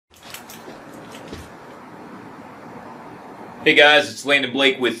Hey guys, it's Landon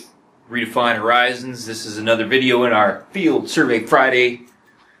Blake with Redefine Horizons. This is another video in our Field Survey Friday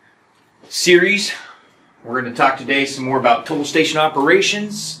series. We're going to talk today some more about total station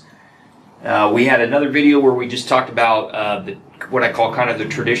operations. We had another video where we just talked about what I call kind of the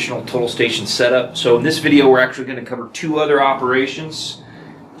traditional total station setup. So in this video we're actually going to cover two other operations.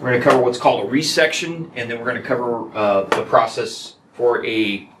 We're going to cover what's called a resection, and then we're going to cover the process for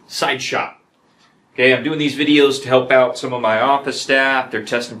a side shot. Okay, I'm doing these videos to help out some of my office staff. They're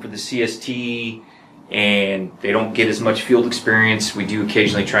testing for the CST and they don't get as much field experience. We do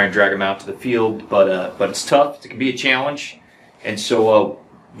occasionally try and drag them out to the field, but it's tough. It can be a challenge. And so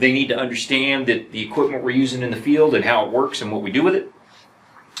they need to understand that the equipment we're using in the field and how it works and what we do with it.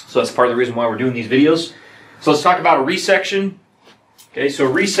 So that's part of the reason why we're doing these videos. So let's talk about a resection. Okay, so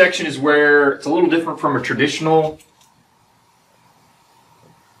a resection is where it's a little different from a traditional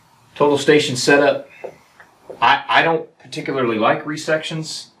total station setup. I don't particularly like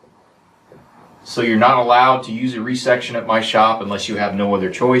resections, so you're not allowed to use a resection at my shop unless you have no other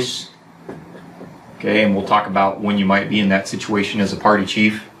choice. Okay, and we'll talk about when you might be in that situation as a party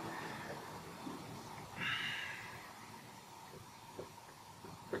chief.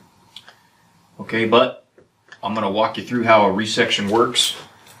 Okay, but I'm going to walk you through how a resection works,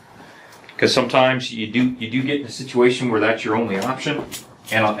 because sometimes you do get in a situation where that's your only option.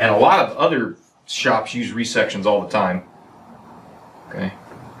 And a lot of other shops use resections all the time. Okay.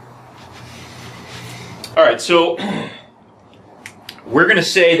 All right, so we're going to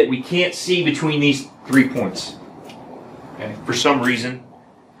say that we can't see between these 3 points, okay, for some reason.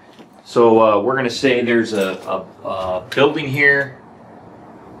 So we're going to say there's a building here,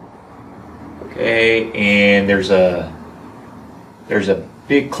 okay, and there's a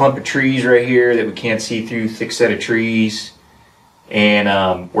big clump of trees right here that we can't see through, thick set of trees.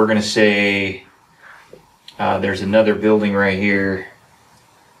 And we're going to say there's another building right here.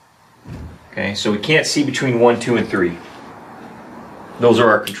 Okay, so we can't see between 1, 2, and 3. Those are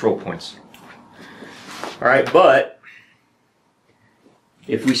our control points. All right, but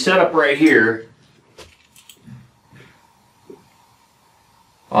if we set up right here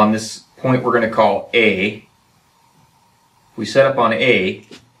on this point we're going to call A, if we set up on A,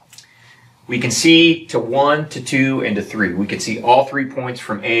 we can see to 1, to 2, and to 3. We can see all 3 points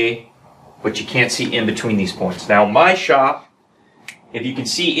from A, but you can't see in between these points. Now, my shop, if you can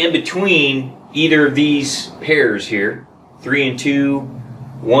see in between either of these pairs here, 3 and 2,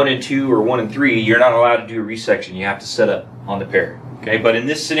 1 and 2, or 1 and 3, you're not allowed to do a resection. You have to set up on the pair. Okay, but in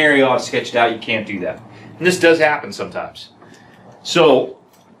this scenario I've sketched out, you can't do that. And this does happen sometimes. So,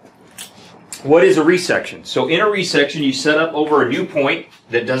 what is a resection? So in a resection, you set up over a new point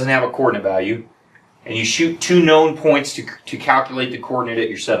that doesn't have a coordinate value, and you shoot 2 known points to calculate the coordinate at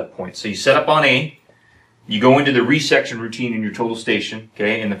your setup point. So you set up on A, you go into the resection routine in your total station,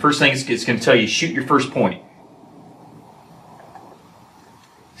 okay, and the first thing it's going to tell you, shoot your first point.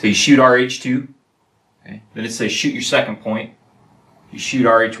 So you shoot RH2, okay. Then it says shoot your second point. You shoot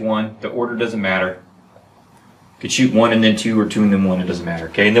RH1, the order doesn't matter. You could shoot 1 and then 2, or 2 and then 1, it doesn't matter,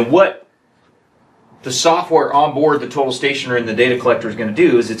 okay. And then what the software on board the total station or in the data collector is going to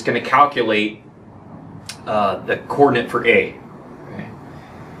do is it's going to calculate the coordinate for A. Okay.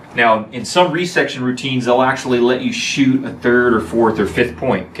 Now, in some resection routines, they'll actually let you shoot a 3rd or 4th or 5th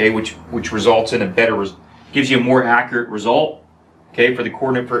point, okay, which results in a better, gives you a more accurate result, okay, for the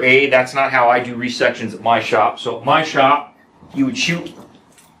coordinate for A. That's not how I do resections at my shop. So at my shop, you would shoot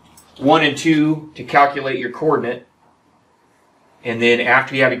 1 and 2 to calculate your coordinate, and then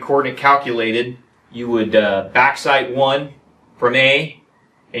after you have your coordinate calculated, you would backsight 1 from A,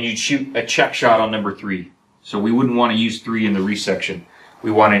 and you'd shoot a check shot on number 3. So we wouldn't want to use 3 in the resection. We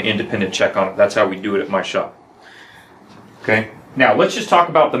want an independent check on it. That's how we do it at my shop. Okay. Now let's just talk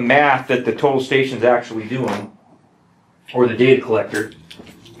about the math that the total station's actually doing, or the data collector.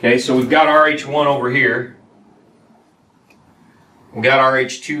 Okay, so we've got RH1 over here. We've got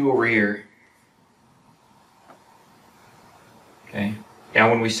RH2 over here. Okay. Now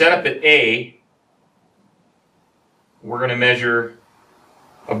when we set up at A, we're going to measure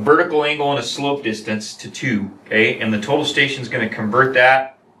a vertical angle and a slope distance to 2, okay? And the total station is going to convert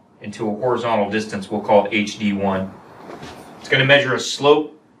that into a horizontal distance. We'll call it HD1. It's going to measure a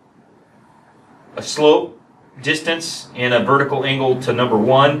slope distance and a vertical angle to number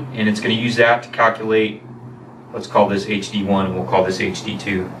 1, and it's going to use that to calculate, let's call this HD1, and we'll call this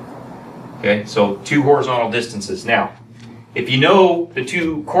HD2. Okay, so 2 horizontal distances. Now, if you know the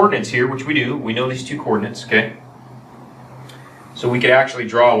 2 coordinates here, which we do, we know these 2 coordinates, okay? So we could actually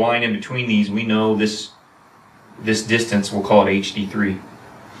draw a line in between these. We know this distance, we'll call it HD3.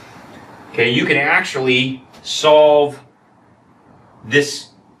 Okay, you can actually solve this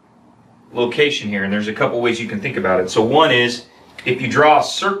location here, and there's a couple ways you can think about it. So one is, if you draw a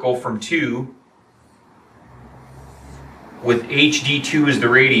circle from 2 with HD2 as the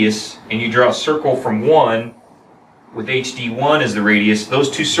radius, and you draw a circle from 1 with HD1 as the radius,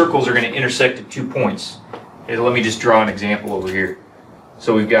 those two circles are going to intersect at 2 points. Okay, let me just draw an example over here.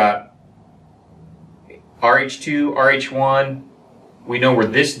 So we've got RH2, RH1. We know where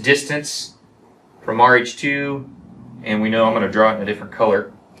this distance from RH2, and we know, I'm going to draw it in a different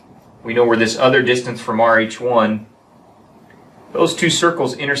color. We know where this other distance from RH1. Those two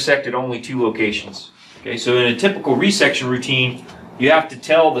circles intersect at only 2 locations. Okay, so in a typical resection routine, you have to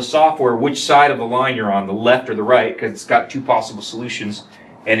tell the software which side of the line you're on, the left or the right, because it's got 2 possible solutions,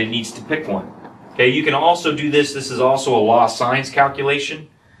 and it needs to pick one. Okay, you can also do this. This is also a law of sines calculation.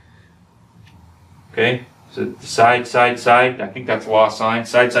 Okay, so side, side, side. I think that's law of sines.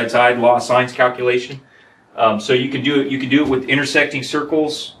 Side, side, side. Law of sines calculation. So you can do it. You can do it with intersecting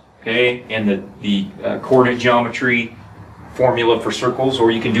circles. Okay, and the coordinate geometry formula for circles,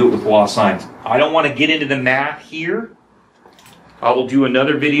 or you can do it with law of sines. I don't want to get into the math here. I will do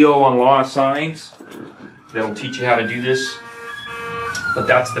another video on law of sines that will teach you how to do this. But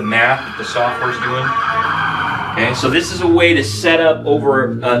that's the math that the software's doing. Okay, so this is a way to set up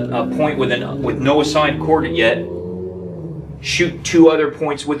over a point with no assigned coordinate yet. Shoot 2 other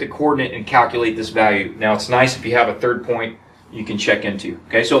points with the coordinate and calculate this value. Now it's nice if you have a third point you can check into.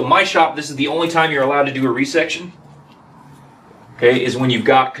 Okay, so at my shop, this is the only time you're allowed to do a resection. Okay, is when you've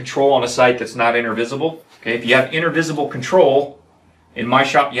got control on a site that's not intervisible. Okay, if you have intervisible control, in my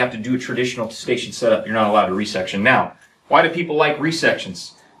shop you have to do a traditional station setup. You're not allowed to resection. Now, why do people like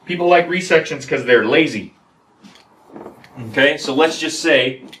resections? People like resections because they're lazy. Okay, so let's just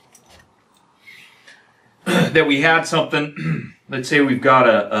say that we had something, let's say we've got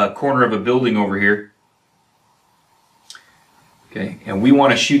a corner of a building over here. Okay, and we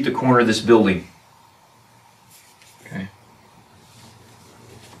want to shoot the corner of this building. Okay.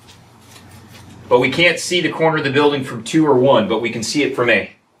 But we can't see the corner of the building from 2 or 1, but we can see it from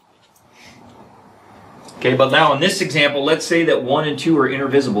A. Okay, but now in this example, let's say that 1 and 2 are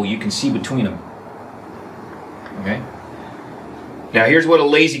intervisible. You can see between them. Okay. Now here's what a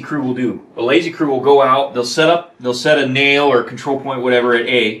lazy crew will do. A lazy crew will go out, they'll set a nail or control point, whatever, at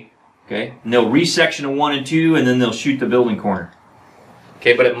A. Okay, and they'll resection a 1 and 2, and then they'll shoot the building corner.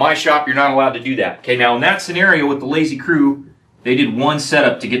 Okay, but at my shop, you're not allowed to do that. Okay, now in that scenario with the lazy crew, they did 1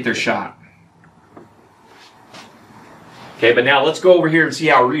 setup to get their shot. Okay, but now let's go over here and see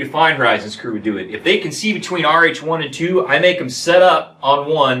how a redefined horizons crew would do it. If they can see between RH1 and 2, I make them set up on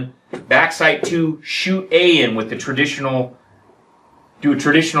 1, backside 2, shoot A in with the traditional, do a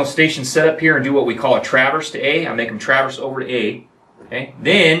traditional station setup here and do what we call a traverse to A. I make them traverse over to A. Okay,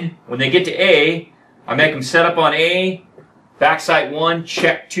 then when they get to A, I make them set up on A, backside 1,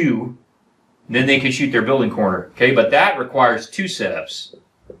 check 2, then they can shoot their building corner. Okay, but that requires 2 setups.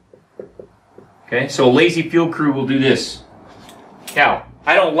 Okay, so a lazy field crew will do this. Now,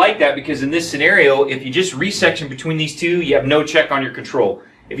 I don't like that because in this scenario, if you just resection between these 2, you have no check on your control.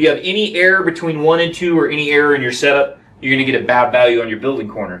 If you have any error between 1 and 2 or any error in your setup, you're going to get a bad value on your building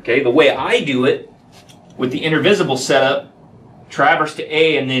corner. Okay, the way I do it with the intervisible setup, traverse to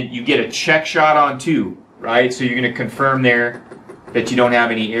A, and then you get a check shot on 2, right? So you're going to confirm there that you don't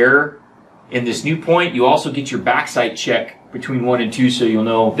have any error. In this new point, you also get your backside check between 1 and 2, so you'll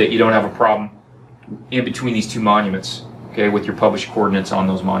know that you don't have a problem in between these 2 monuments. Okay, with your published coordinates on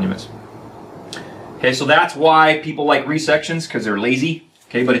those monuments. Okay, so that's why people like resections, because they're lazy.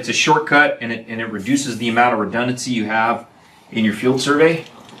 Okay, but it's a shortcut and it reduces the amount of redundancy you have in your field survey.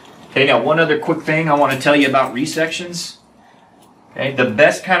 Okay, now one other quick thing I want to tell you about resections. Okay, the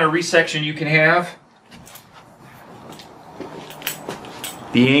best kind of resection you can have,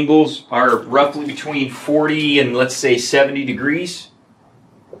 the angles are roughly between 40 and let's say 70 degrees.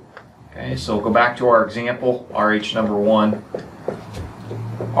 Okay, so we'll go back to our example, RH number 1,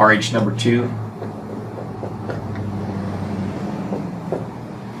 RH number 2.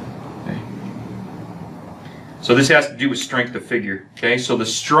 Okay. So this has to do with strength of figure. Okay, so the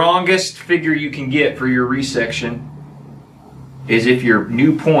strongest figure you can get for your resection is if your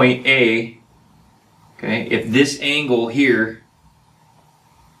new point A, okay, if this angle here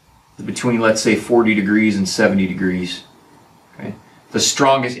is between let's say 40 degrees and 70 degrees. Okay. The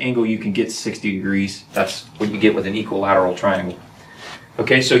strongest angle you can get is 60 degrees. That's what you get with an equilateral triangle.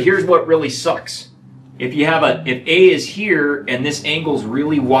 Okay, so here's what really sucks. If A is here and this angle's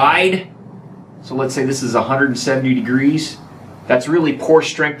really wide, so let's say this is 170 degrees, that's really poor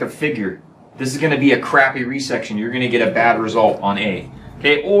strength of figure. This is going to be a crappy resection. You're going to get a bad result on A.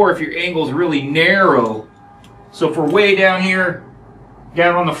 Okay, or if your angle's really narrow, so if we're way down here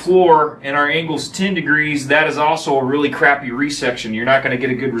down on the floor and our angle's 10 degrees, that is also a really crappy resection. You're not going to get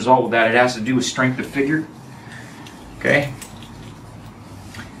a good result with that. It has to do with strength of figure. Okay?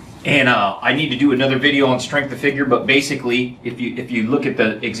 And I need to do another video on strength of figure, but basically, if you look at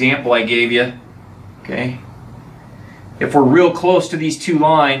the example I gave you, okay, if we're real close to these two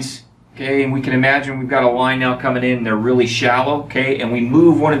lines, okay, and we can imagine we've got a line now coming in, and they're really shallow, okay, and we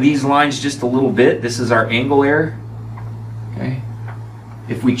move one of these lines just a little bit, this is our angle error, okay.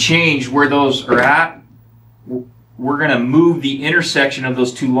 If we change where those are at, we're going to move the intersection of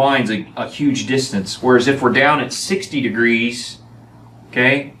those two lines a huge distance, whereas if we're down at 60 degrees,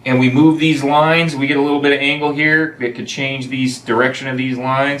 okay, and we move these lines, we get a little bit of angle here that could change these direction of these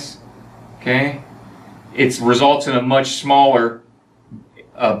lines, okay. It results in a much smaller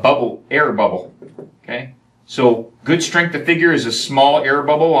air bubble, okay. So good strength of figure is a small air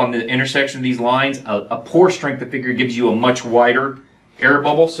bubble on the intersection of these lines. A poor strength of figure gives you a much wider air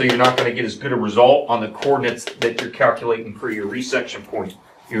bubble, so you're not going to get as good a result on the coordinates that you're calculating for your resection point,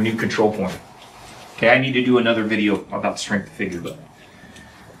 your new control point. Okay, I need to do another video about strength of figure, but.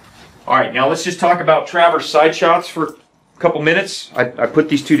 Alright, now let's just talk about traverse side shots for a couple minutes. I put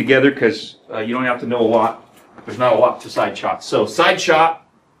these two together because you don't have to know a lot. There's not a lot to side shots. So side shot,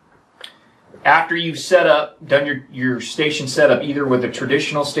 after you've done your station setup, either with a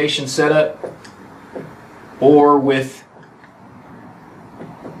traditional station setup or with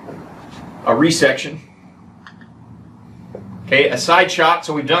a resection. Okay, a side shot,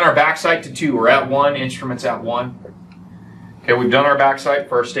 so we've done our backside to 2. We're at 1, instrument's at 1. Okay, we've done our backside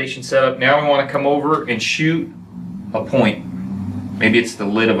for our station setup. Now we want to come over and shoot a point. Maybe it's the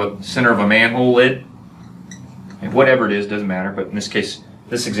lid of a center of a manhole lid. And whatever it is, doesn't matter. But in this case,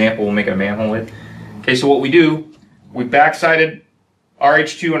 this example will make it a manhole lid. Okay, so what we do, we backsided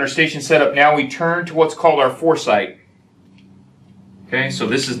RH2 on our station setup. Now we turn to what's called our foresight. Okay, so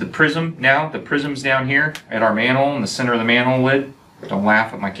this is the prism now. The prism's down here at our manhole in the center of the manhole lid. Don't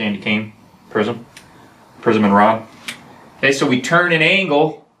laugh at my candy cane prism and rod. Okay, so we turn an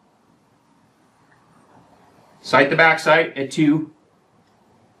angle, sight the backside at 2.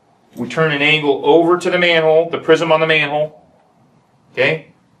 We turn an angle over to the manhole, the prism on the manhole.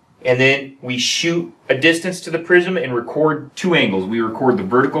 Okay, and then we shoot a distance to the prism and record 2 angles. We record the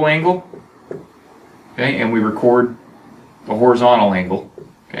vertical angle, okay, and we record the horizontal angle.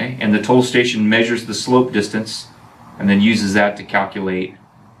 Okay, and the total station measures the slope distance and then uses that to calculate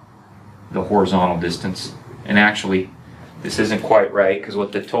the horizontal distance. And actually, this isn't quite right, because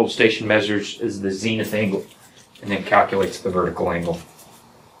what the total station measures is the zenith angle and then calculates the vertical angle.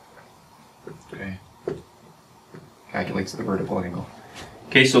 Okay. Calculates the vertical angle.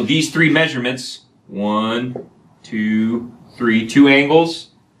 Okay, so these 3 measurements, 1, 2, 3, 2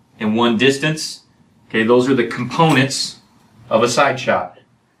 angles and 1 distance. Okay, those are the components of a side shot.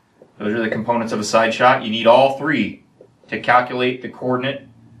 Those are the components of a side shot. You need all 3 to calculate the coordinate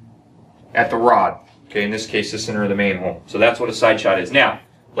at the rod. Okay, in this case, the center of the manhole. So that's what a side shot is. Now,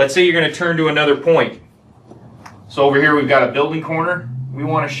 let's say you're going to turn to another point. So over here we've got a building corner we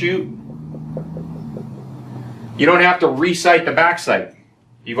want to shoot. You don't have to resight the backside.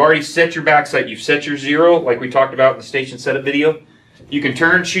 You've already set your backside. You've set your 0, like we talked about in the station setup video. You can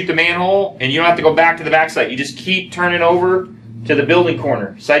turn, shoot the manhole, and you don't have to go back to the backside. You just keep turning over to the building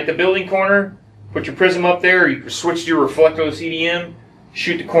corner. Sight the building corner, put your prism up there, or you switch to your reflecto CDM.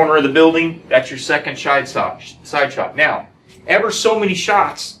 Shoot the corner of the building. That's your second side shot. Now, ever so many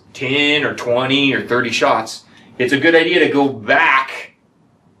shots, 10 or 20 or 30 shots, it's a good idea to go back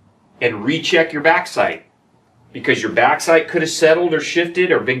and recheck your backside, because your backside could have settled or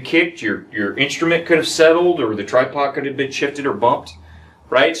shifted or been kicked. Your instrument could have settled, or the tripod could have been shifted or bumped,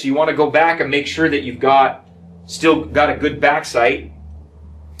 right? So you want to go back and make sure that you've still got a good backside.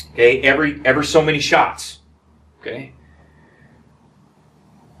 Okay, ever so many shots. Okay.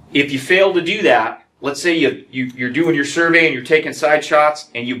 If you fail to do that, let's say you're doing your survey and you're taking side shots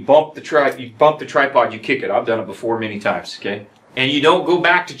and you bump the tripod, you kick it. I've done it before many times, okay? And you don't go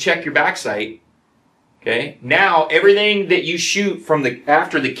back to check your backside, okay? Now everything that you shoot from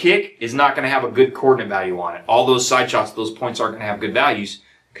after the kick is not going to have a good coordinate value on it. All those side shots, those points aren't going to have good values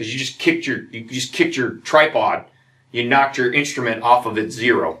because you just kicked your tripod. You knocked your instrument off of its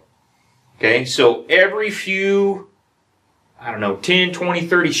 0. Okay? So every few, I don't know, 10, 20,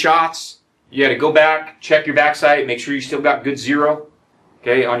 30 shots, you got to go back, check your backside, make sure you still got good 0,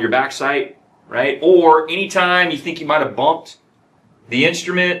 okay, on your backside, right? Or anytime you think you might have bumped the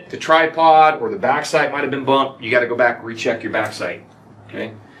instrument, the tripod, or the backside might have been bumped, you got to go back and recheck your backside,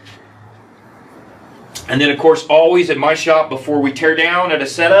 okay? And then, of course, always in my shop, before we tear down at a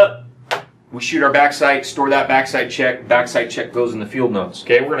setup, we shoot our backside, store that backside check goes in the field notes.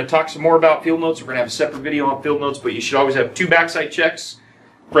 Okay, we're going to talk some more about field notes. We're going to have a separate video on field notes, but you should always have 2 backside checks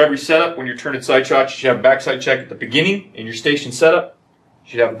for every setup. When you're turning side shots, you should have a backside check at the beginning in your station setup.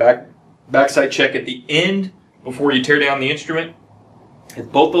 You should have a backside check at the end before you tear down the instrument.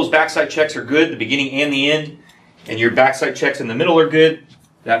 If both those backside checks are good, the beginning and the end, and your backside checks in the middle are good,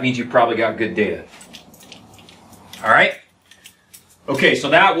 that means you've probably got good data. All right? Okay, so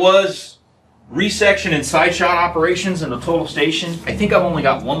that was resection and side shot operations in the total station. I think I've only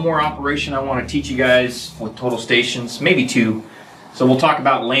got one more operation I want to teach you guys with total stations, maybe 2. So we'll talk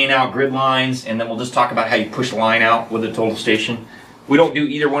about laying out grid lines, and then we'll just talk about how you push a line out with a total station. We don't do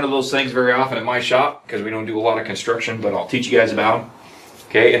either one of those things very often at my shop because we don't do a lot of construction, but I'll teach you guys about them.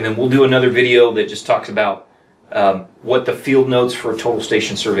 Okay, and then we'll do another video that just talks about what the field notes for a total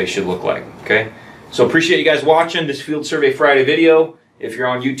station survey should look like. Okay, so appreciate you guys watching this Field Survey Friday video. If you're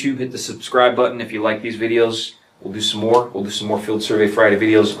on YouTube, hit the subscribe button if you like these videos. We'll do some more. We'll do some more Field Survey Friday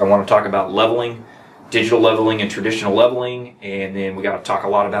videos. I want to talk about leveling, digital leveling and traditional leveling, and then we got to talk a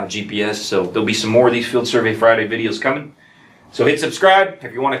lot about GPS. So there'll be some more of these Field Survey Friday videos coming. So hit subscribe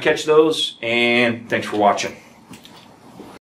if you want to catch those, and thanks for watching.